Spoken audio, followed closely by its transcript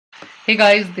Hey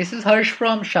guys, this is Harsh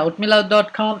from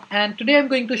shoutmeloud.com, and today I'm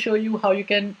going to show you how you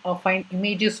can find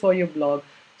images for your blog.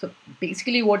 So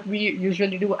basically what we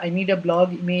usually do, I need a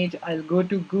blog image, I'll go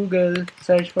to Google,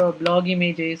 search for blog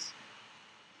images,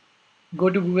 go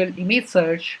to Google image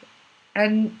search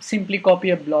and simply copy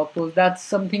a blog post. That's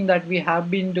something that we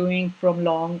have been doing from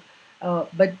long,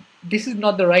 but this is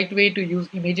not the right way to use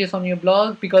images on your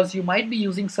blog because you might be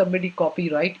using somebody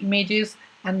copyright images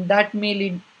and that may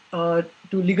lead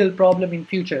to legal problem in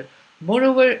future.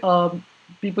 Moreover,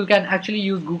 people can actually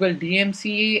use Google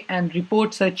DMCA and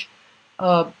report such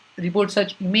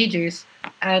images,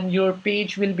 and your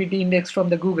page will be de-indexed from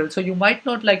the Google. So you might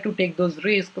not like to take those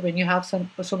risks when you have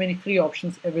so many free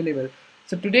options available.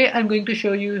 So today I'm going to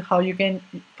show you how you can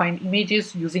find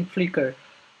images using Flickr.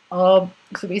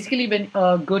 So basically, when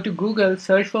go to Google,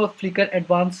 search for Flickr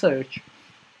Advanced Search.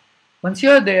 Once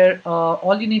you're there,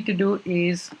 all you need to do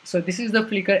is, so this is the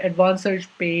Flickr Advanced Search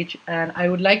page, and I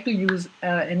would like to use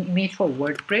an image for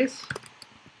WordPress.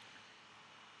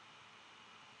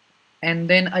 And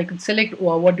then I could select,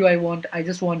 well, what do I want? I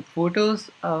just want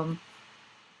photos, and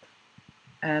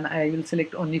I will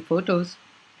select only photos.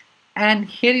 And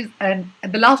here is, and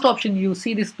at the last option you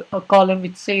see this column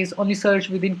which says only search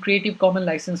within Creative Commons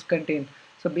licensed content.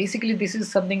 So basically this is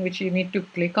something which you need to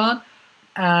click on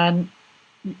and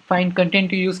find content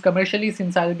to use commercially,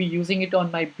 since I'll be using it on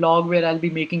my blog where I'll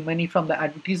be making money from the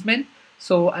advertisement.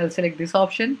 So I'll select this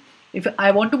option. If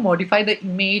I want to modify the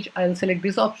image, I'll select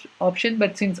this option,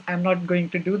 but since I'm not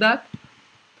going to do that,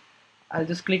 I'll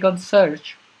just click on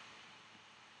search.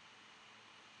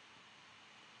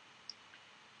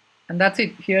 And that's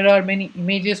it. Here are many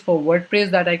images for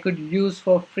WordPress that I could use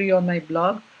for free on my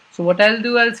blog. So what I'll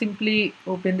do, I'll simply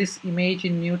open this image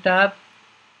in new tab.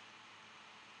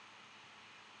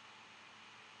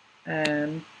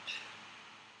 And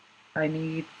I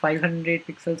need 500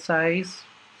 pixel size.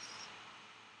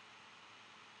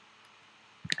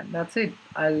 And that's it.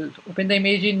 I'll open the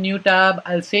image in new tab.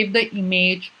 I'll save the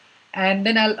image and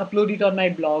then I'll upload it on my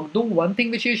blog. Though one thing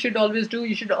which you should always do,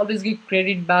 you should always give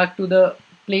credit back to the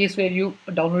place where you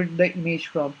downloaded the image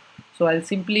from. So I'll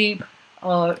simply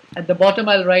at the bottom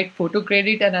I'll write photo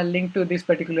credit and I'll link to this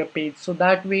particular page. So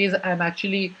that ways I'm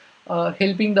actually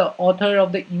helping the author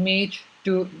of the image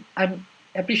to, I'm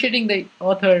appreciating the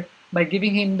author by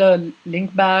giving him the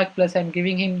link back, plus I'm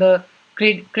giving him the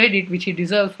credit which he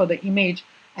deserves for the image.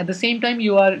 At the same time,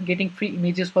 you are getting free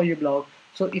images for your blog.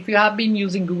 So if you have been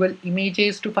using Google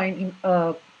Images to find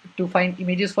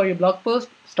images for your blog post,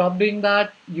 stop doing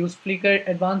that. Use Flickr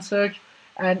Advanced Search.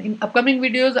 And in upcoming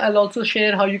videos, I'll also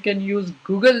share how you can use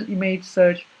Google Image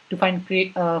Search to find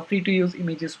free to use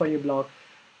images for your blog.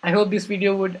 I hope this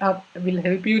video will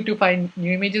help you to find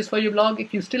new images for your blog.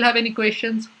 If you still have any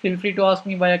questions, feel free to ask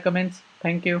me via comments.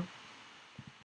 Thank you.